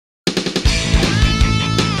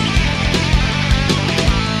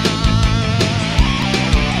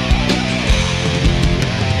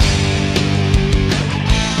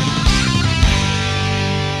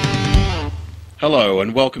Hello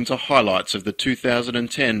and welcome to highlights of the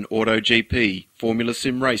 2010 AutoGP Formula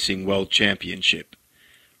Sim Racing World Championship.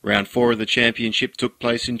 Round 4 of the championship took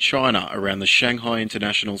place in China around the Shanghai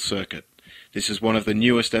International Circuit. This is one of the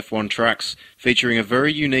newest F1 tracks, featuring a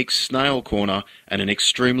very unique snail corner and an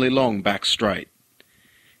extremely long back straight.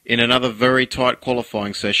 In another very tight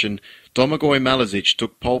qualifying session, Domagoj Malezic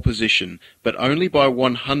took pole position, but only by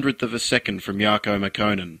 1/100th of a second from Jarkko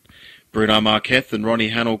Mäkkönen. Bruno Marquez and Ronnie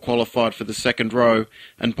Hannell qualified for the second row,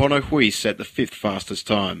 and Poniatowski set the 5th fastest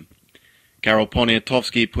time. Karol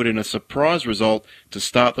Poniatowski put in a surprise result to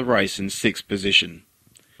start the race in 6th position.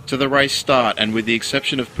 To the race start, and with the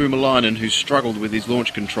exception of Puumalainen, who struggled with his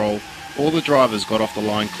launch control, all the drivers got off the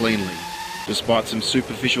line cleanly. Despite some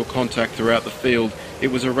superficial contact throughout the field,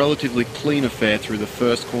 it was a relatively clean affair through the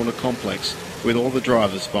first corner complex, with all the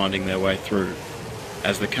drivers finding their way through.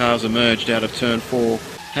 As the cars emerged out of turn 4,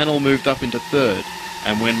 Hannell moved up into 3rd,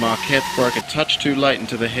 and when Marquez broke a touch too late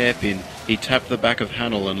into the hairpin, he tapped the back of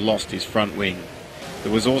Hannell and lost his front wing.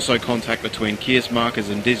 There was also contact between Kees Marquez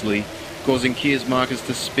and Disley, causing Kees Marquez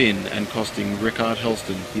to spin and costing Richard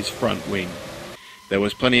Helston his front wing. There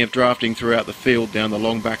was plenty of drafting throughout the field down the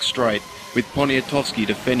long back straight, with Poniatowski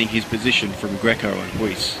defending his position from Greco and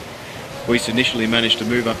Huis. Huis initially managed to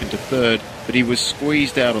move up into 3rd, but he was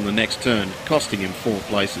squeezed out on the next turn, costing him 4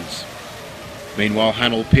 places. Meanwhile,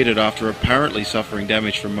 Hannell pitted after apparently suffering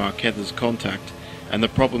damage from Marquez's contact, and the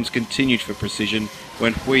problems continued for Precision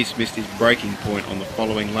when Huis missed his braking point on the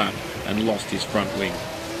following lap and lost his front wing.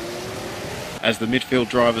 As the midfield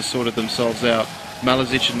drivers sorted themselves out,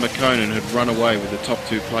 Malezic and Mäkkönen had run away with the top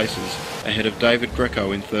 2 places, ahead of David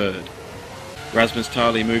Greco in 3rd. Rasmus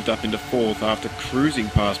Tali moved up into 4th after cruising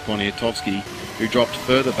past Poniatowski, who dropped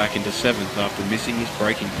further back into 7th after missing his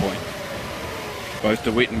braking point. Both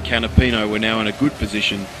DeWitt and Canapino were now in a good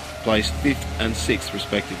position, placed 5th and 6th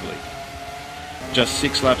respectively. Just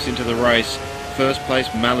 6 laps into the race, first place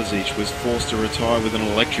Malezic was forced to retire with an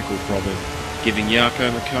electrical problem, giving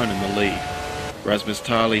Jarkko Mäkkönen the lead. Rasmus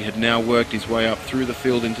Tali had now worked his way up through the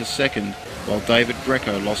field into 2nd, while David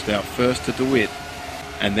Greco lost out first to DeWitt,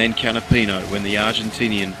 and then Canapino when the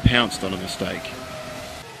Argentinian pounced on a mistake.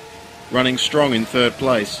 Running strong in 3rd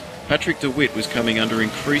place, Patrick DeWitt was coming under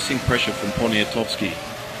increasing pressure from Poniatowski.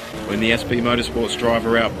 When the SP Motorsports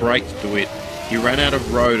driver outbraked DeWitt, he ran out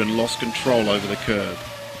of road and lost control over the curb.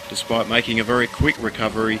 Despite making a very quick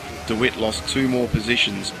recovery, DeWitt lost 2 more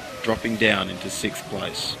positions, dropping down into 6th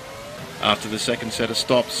place. After the second set of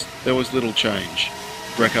stops, there was little change.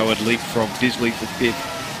 Greco had leapfrogged Disley for 5th,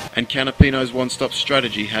 and Canapino's one-stop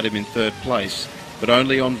strategy had him in 3rd place, but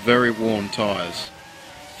only on very worn tyres.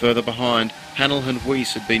 Further behind, Hannell and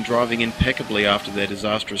Huis had been driving impeccably after their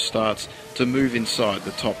disastrous starts to move inside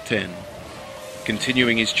the top 10.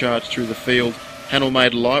 Continuing his charge through the field, Hannell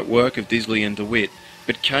made light work of Disley and DeWitt,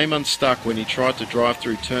 but came unstuck when he tried to drive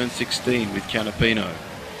through turn 16 with Canapino.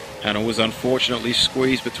 Hannell was unfortunately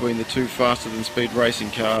squeezed between the 2 faster-than-speed racing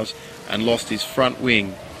cars and lost his front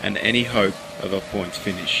wing and any hope of a points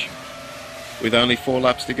finish. With only 4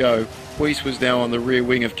 laps to go, Huis was now on the rear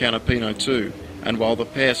wing of Canapino too, and while the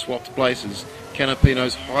pair swapped places,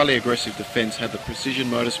 Canapino's highly aggressive defence had the Precision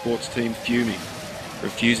Motorsports team fuming.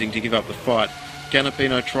 Refusing to give up the fight,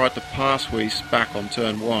 Canapino tried to pass Huis back on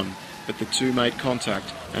turn 1, but the 2 made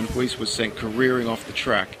contact and Huis was sent careering off the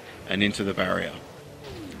track and into the barrier.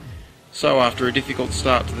 So after a difficult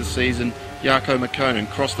start to the season, Jarkko Mäkkönen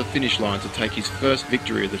crossed the finish line to take his first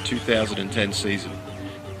victory of the 2010 season.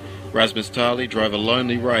 Rasmus Tali drove a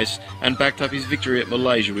lonely race and backed up his victory at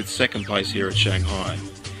Malaysia with 2nd place here at Shanghai.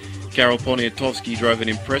 Karol Poniatowski drove an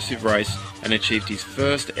impressive race and achieved his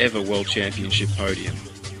first ever World Championship podium.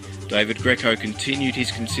 David Greco continued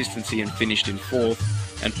his consistency and finished in 4th,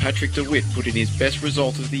 and Patrick DeWitt put in his best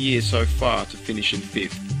result of the year so far to finish in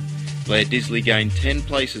 5th. Blair Disley gained 10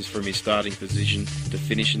 places from his starting position to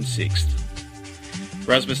finish in 6th.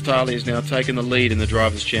 Rasmus Tali has now taken the lead in the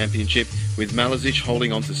Drivers' Championship, with Malezic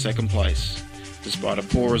holding on to 2nd place. Despite a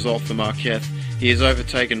poor result for Marquez, he has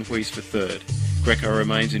overtaken Huis for 3rd. Greco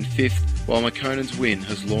remains in 5th, while Mäkkönen's win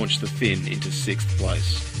has launched the Finn into 6th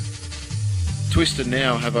place. Twister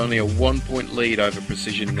now have only a 1-point lead over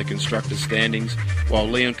Precision in the Constructors' standings, while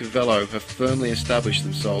Leon Cavello have firmly established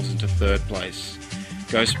themselves into 3rd place.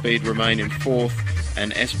 Go Speed remain in 4th,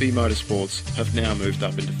 and SP Motorsports have now moved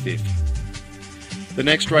up into 5th. The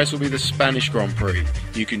next race will be the Spanish Grand Prix.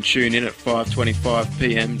 You can tune in at 5:25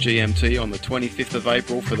 PM GMT on the 25th of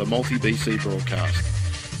April for the multi-BC broadcast.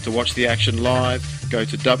 To watch the action live, go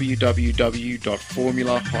to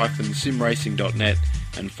www.formula-simracing.net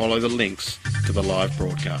and follow the links to the live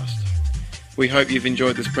broadcast. We hope you've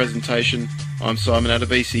enjoyed this presentation. I'm Simon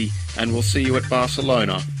Adebisi, and we'll see you at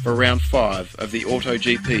Barcelona for round 5 of the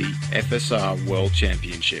AutoGP FSR World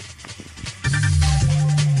Championship.